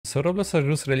So Roblox has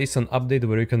just released an update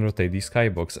where you can rotate the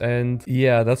skybox, and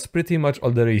yeah, that's pretty much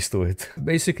all there is to it.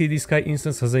 Basically, the sky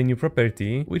instance has a new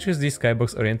property, which is the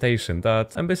Skybox Orientation,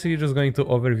 that I'm basically just going to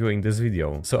overview in this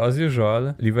video. So as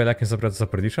usual, leave a like and subscribe to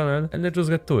support the channel, and let's just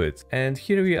get to it. And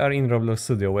here we are in Roblox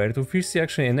Studio, where to first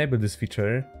actually enable this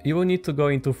feature, you will need to go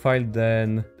into File,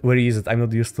 then... Where is it? I'm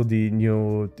not used to the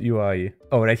new UI.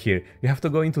 Oh, right here. You have to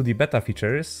go into the beta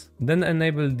features, then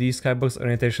enable the Skybox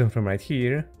Orientation from right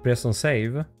here, press on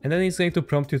save, and then it's going to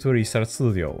prompt you to restart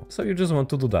Studio. So you just want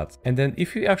to do that. And then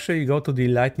if you actually go to the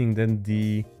lightning, then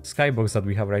the skybox that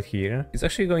we have right here is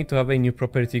actually going to have a new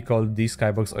property called the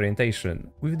Skybox Orientation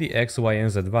with the X, Y,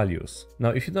 and Z values. Now,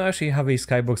 if you don't actually have a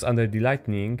skybox under the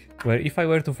lightning, where if I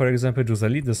were to, for example, just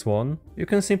delete this one, you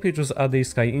can simply just add a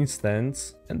sky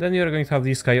instance, and then you're going to have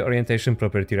the sky orientation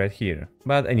property right here.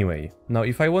 But anyway, now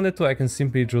if I wanted to, I can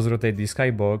simply just rotate the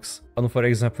skybox on, for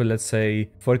example, let's say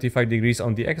 45 degrees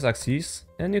on the x-axis,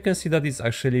 and you can see that it's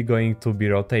actually going to be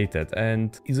rotated,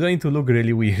 and it's going to look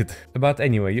really weird. But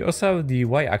anyway, you also have the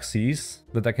y-axis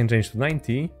that I can change to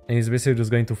 90, and it's basically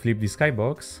just going to flip the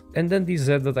skybox, and then the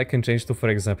z that I can change to, for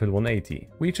example, 180,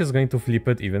 which is going to flip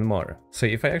it even more. So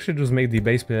if I actually just make the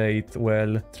base plate,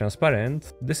 well,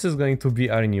 transparent, this is going to be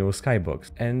our new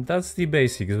skybox. And that's the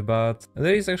basics, but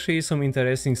there is actually some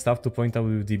interesting stuff to point out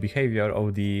with the behavior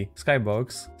of the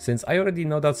skybox, since I already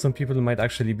know that some people might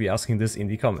actually be asking this in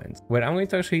the comments, where I'm going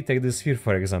to actually take the sphere,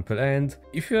 for example, and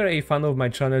if you're a fan of my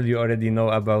channel, you already know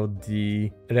about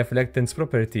the reflectance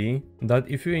property, that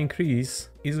if you increase,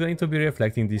 is going to be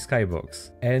reflecting the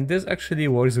skybox. And this actually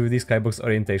works with the skybox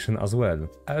orientation as well,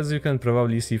 as you can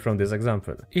probably see from this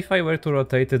example. If I were to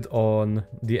rotate it on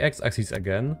the x-axis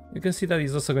again, you can see that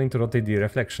it's also going to rotate the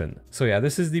reflection. So yeah,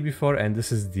 this is the before and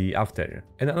this is the after.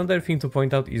 And another thing to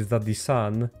point out is that the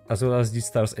sun, as well as the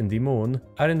stars and the moon,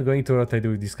 aren't going to rotate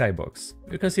with the skybox.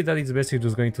 You can see that it's basically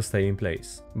just going to stay in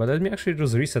place. But let me actually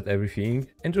just reset everything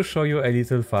and just show you a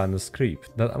little fun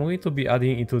script that I'm going to be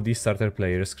adding into the starter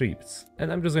player scripts.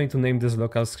 And I'm just going to name this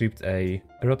local script a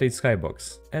rotate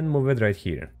skybox and move it right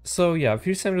here. So yeah,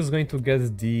 first I'm just going to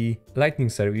get the lightning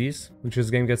service, which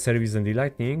is game get service and the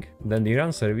lightning, then the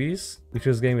run service, which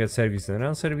is game get service and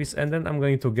run service, and then I'm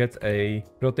going to get a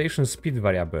rotation speed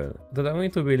variable that I'm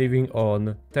going to be leaving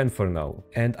on 10 for now.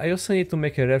 And I also need to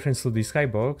make a reference to the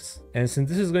skybox, and since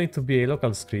this is going to be a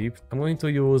local script, I'm going to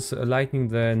use lightning,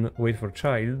 then wait for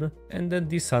child, and then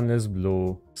the sunless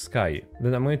blue sky.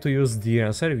 Then I'm going to use the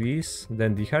run service,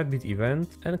 then the heartbeat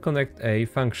event, and connect a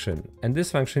function. And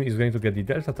this function is going to get the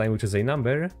delta time, which is a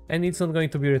number, and it's not going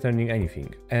to be returning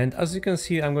anything. And as you can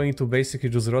see, I'm going to basically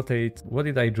just rotate. What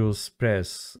did I just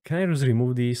press? Can I just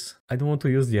remove this? I don't want to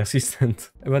use the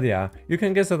assistant. But yeah, you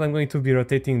can guess that I'm going to be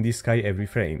rotating the sky every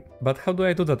frame. But how do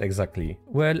I do that exactly?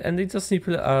 Well, and it's as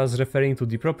simple as referring to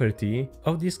the property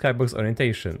of the skybox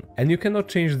orientation. And you cannot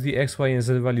change the x, y, and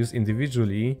z values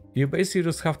individually. You basically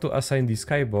just have to assign the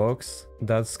skybox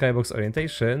that skybox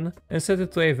orientation and set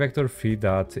it to a vector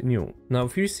phi.new. Now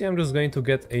firstly, I'm just going to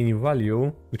get a new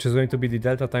value, which is going to be the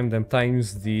delta time then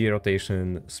times the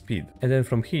rotation speed. And then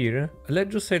from here,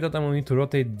 let's just say that I'm going to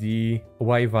rotate the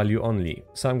y value only.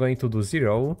 So I'm going to do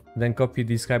 0, then copy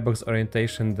the skybox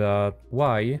orientation dot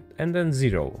y, and then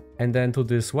 0. And then to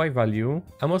this y value,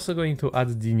 I'm also going to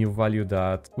add the new value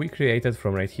that we created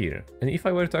from right here. And if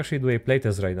I were to actually do a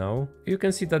playtest right now, you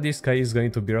can see that this sky is going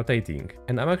to be rotating.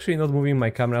 And I'm actually not moving my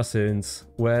camera since,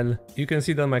 well, you can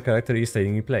see that my character is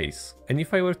staying in place. And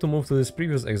if I were to move to this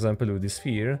previous example with the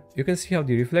sphere, you can see how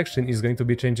the reflection is going to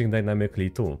be changing dynamically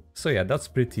too. So yeah, that's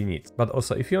pretty neat. But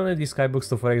also, if you wanted the skybox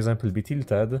to, for example, be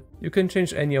tilted, you can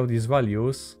change any of these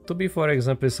values to be, for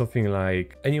example, something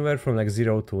like anywhere from like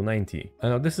 0 to 90.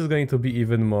 And now this is going to be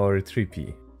even more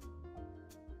trippy.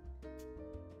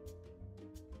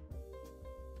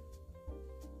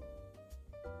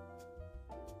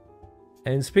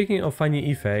 And speaking of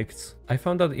funny effects, I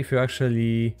found that if you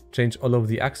actually change all of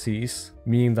the axes,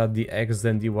 meaning that the X,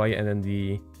 then the Y, and then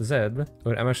the Z,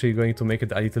 or I'm actually going to make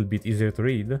it a little bit easier to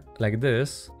read, like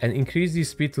this, and increase the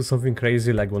speed to something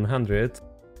crazy like 100,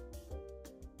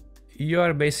 you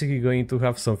are basically going to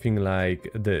have something like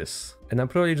this. And I'm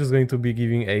probably just going to be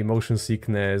giving a motion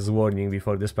sickness warning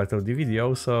before this part of the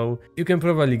video, so you can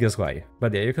probably guess why.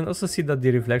 But yeah, you can also see that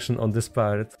the reflection on this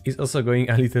part is also going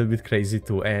a little bit crazy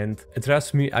too, and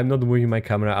trust me, I'm not moving my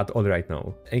camera at all right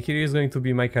now. And here is going to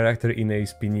be my character in a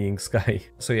spinning sky.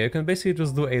 So yeah, you can basically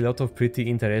just do a lot of pretty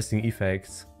interesting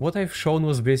effects. What I've shown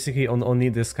was basically on only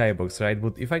the skybox, right?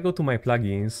 But if I go to my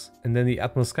plugins and then the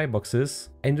Atmos skyboxes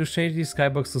and just change the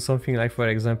skybox to something like, for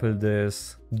example,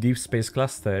 this deep space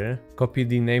cluster, copy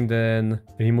the name, then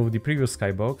remove the previous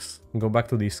skybox, go back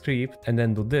to the script, and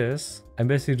then do this, I'm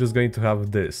basically just going to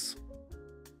have this.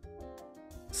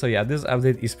 So yeah, this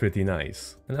update is pretty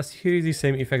nice. And as here is the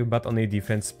same effect but on a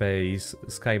different space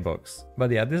skybox. But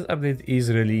yeah, this update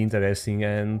is really interesting,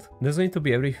 and there's going to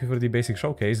be everything for the basic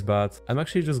showcase, but I'm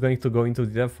actually just going to go into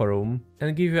the Devforum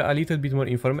and give you a little bit more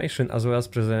information as well as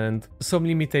present some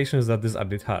limitations that this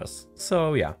update has.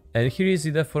 So yeah, and here is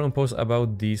the Devforum post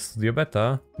about the Studio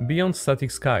Beta, Beyond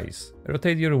Static Skies.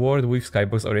 Rotate your world with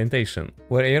Skybox Orientation,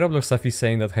 where a Roblox staff is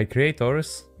saying that, "Hi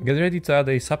creators, get ready to add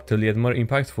a subtle yet more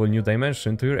impactful new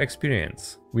dimension to your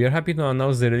experience. We are happy to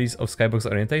announce the release of Skybox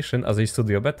Orientation as a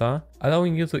studio beta,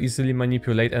 allowing you to easily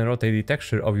manipulate and rotate the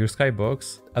texture of your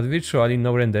skybox at virtually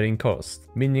no rendering cost,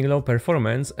 meaning low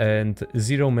performance and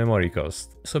zero memory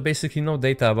cost. So basically no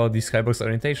data about the Skybox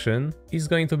Orientation is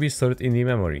going to be stored in the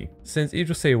memory, since it's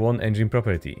just a one engine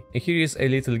property. And here is a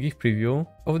little GIF preview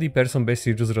of the person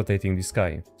basically just rotating the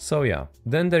sky. So yeah,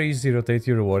 then there is the rotate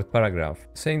your world paragraph,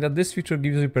 saying that this feature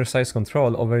gives you precise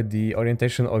control over the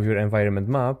orientation of your environment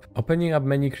map, opening up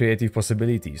many creative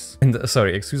possibilities. And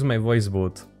sorry, excuse my voice,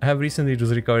 but I have recently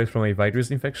just recovered from a virus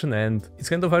infection and it's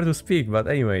kind of hard to speak, but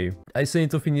anyway, I still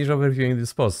need to finish overviewing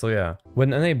this post, so yeah.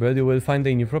 When enabled, you will find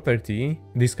a new property,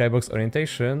 the Skybox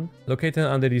Orientation, located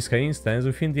under the Sky instance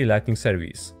within the Lightning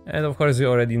service. And of course you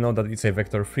already know that it's a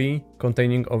vector 3,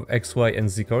 containing of x, y and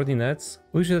z coordinates,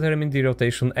 which determine the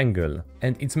rotation angle,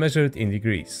 and it's measured in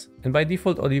degrees. And by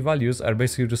default all the values are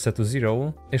basically just set to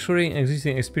 0, ensuring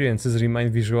existing experiences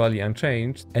remain visually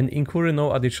unchanged and incur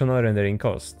no additional rendering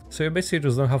cost. So you basically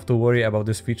just don't have to worry about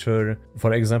this feature,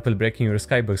 for example breaking your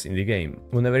skybox in the game,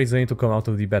 whenever it's going to come out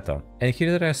of the beta. And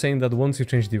here they are saying that once you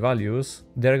change the values,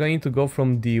 they are going to go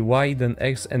from the y, then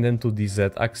x and then to the z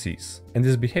axis. And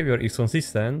this behavior is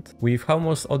consistent with how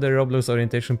most other Roblox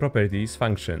orientation properties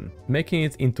function, making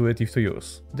it intuitive to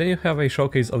use. Then you have a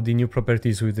showcase of the new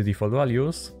properties with the default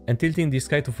values, and tilting the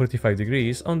sky to 45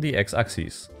 degrees on the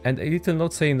x-axis. And a little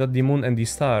note saying that the moon and the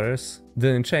stars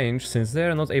didn't change since they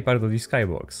are not a part of the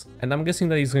skybox, and I'm guessing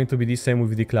that it's going to be the same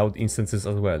with the cloud instances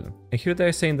as well. And here they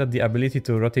are saying that the ability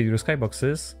to rotate your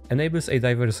skyboxes enables a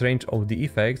diverse range of the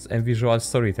effects and visual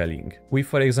storytelling, with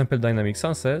for example dynamic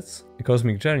sunsets,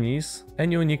 cosmic journeys,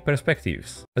 and unique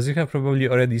perspectives, as you have probably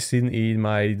already seen in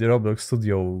my Roblox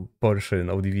Studio portion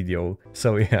of the video.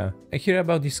 So yeah. And here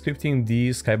about descripting the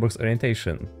Skybox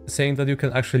Orientation, saying that you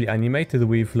can actually animate it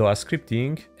with Lua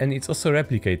scripting, and it's also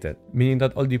replicated, meaning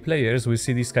that all the players will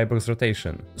see the Skybox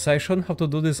rotation. So I showed how to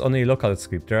do this on a local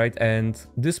script, right? And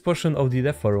this portion of the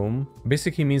Devforum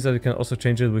basically means that you can also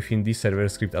change it within the server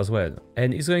script as well,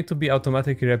 and it's going to be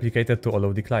automatically replicated to all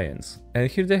of the clients.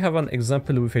 And here they have an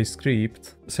example with a script.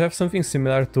 So I have something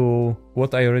similar to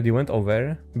what I already went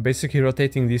over, basically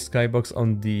rotating the skybox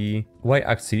on the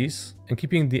y-axis and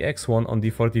keeping the x1 on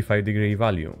the 45-degree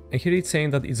value. And here it's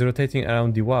saying that it's rotating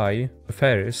around the y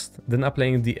first, then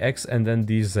applying the x and then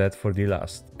the z for the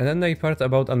last. And then the part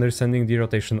about understanding the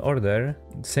rotation order,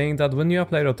 saying that when you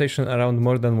apply rotation around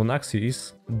more than one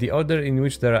axis, the order in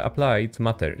which they are applied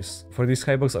matters. For the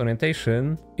skybox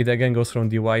orientation, it again goes from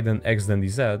the y, then x, then the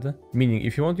z, meaning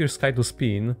if you want your sky to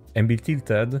spin and be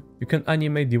tilted, you can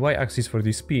animate the y-axis for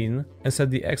the spin and set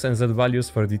the x and z values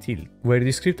for the tilt, where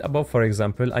the script above, for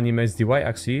example, animates the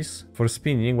y-axis for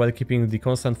spinning while keeping the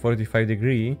constant 45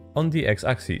 degree on the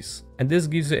x-axis. And this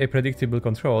gives you a predictable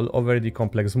control over the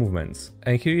complex movements.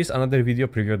 And here is another video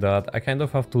preview that I kind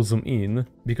of have to zoom in,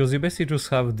 because you basically just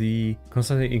have the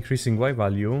constantly increasing y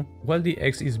value while the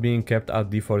x is being kept at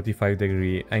the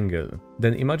 45-degree angle.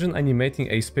 Then imagine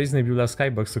animating a space nebula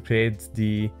skybox to create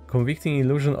the convicting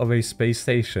illusion of a space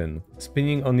station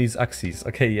spinning on its axis.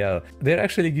 Okay, yeah, they're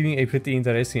actually giving a pretty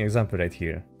interesting example right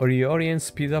here. Or you orient,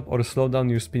 speed up or slow down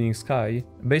your spinning sky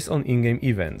based on in-game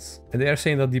events. And they are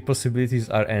saying that the possibilities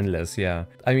are endless, yeah.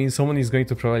 I mean, someone is going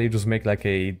to probably just make like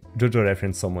a JoJo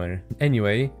reference somewhere.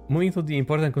 Anyway, moving to the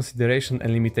important consideration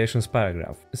and limitations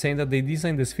paragraph, saying that they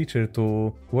designed this feature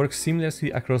to work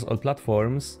seamlessly across all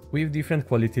platforms with different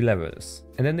quality levels.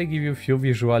 And then they give you a few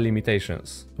visual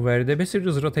limitations, where they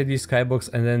basically just rotate the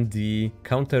skybox and then the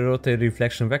counter-rotate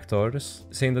reflection vectors,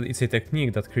 saying that it's a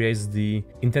technique that creates the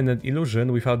intended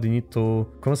illusion without the need to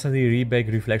constantly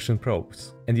rebake reflection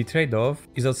probes. And the trade-off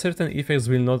is that certain effects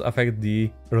will not affect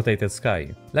the rotated sky,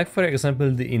 like for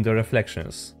example the indoor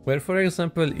reflections, where for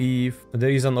example if there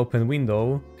is an open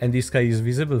window and the sky is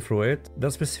visible through it,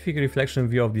 that specific reflection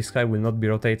view of the sky will not be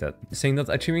rotated, saying that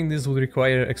achieving this would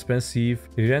require expensive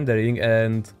re-rendering and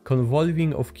and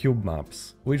convolving of cube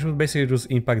maps, which would basically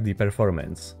just impact the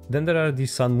performance. Then there are the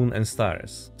sun, moon and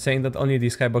stars, saying that only the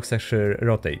skybox texture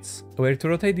rotates. Where to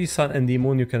rotate the sun and the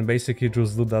moon you can basically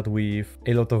just do that with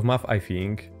a lot of math I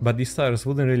think, but the stars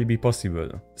wouldn't really be possible,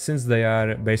 since they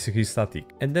are basically static.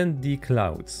 And then the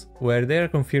clouds, where they are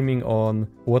confirming on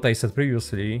what I said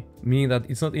previously, meaning that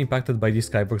it's not impacted by the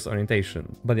skybox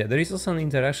orientation. But yeah, there is also an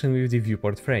interaction with the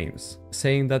viewport frames,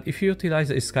 saying that if you utilize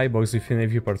a skybox within a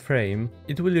viewport frame,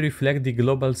 it will reflect the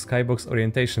global skybox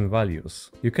orientation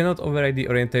values. You cannot override the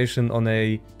orientation on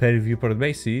a per viewport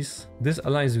basis. This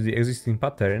aligns with the existing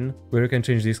pattern, where you can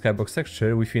change the skybox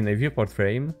texture within a viewport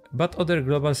frame, but other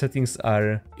global settings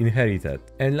are inherited.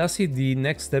 And lastly, the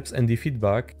next steps and the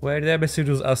feedback, where they're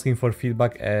basically just asking for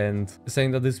feedback and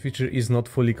saying that this feature is not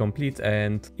fully complete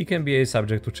and it can be a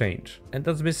subject to change. And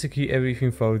that's basically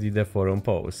everything for the Devforum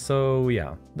post. So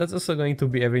yeah, that's also going to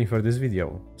be everything for this video.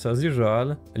 So as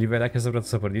usual, leave a like and subscribe to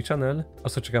support the channel.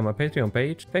 Also check out my Patreon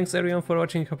page. Thanks everyone for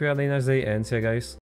watching, hope you had a nice day and see you guys.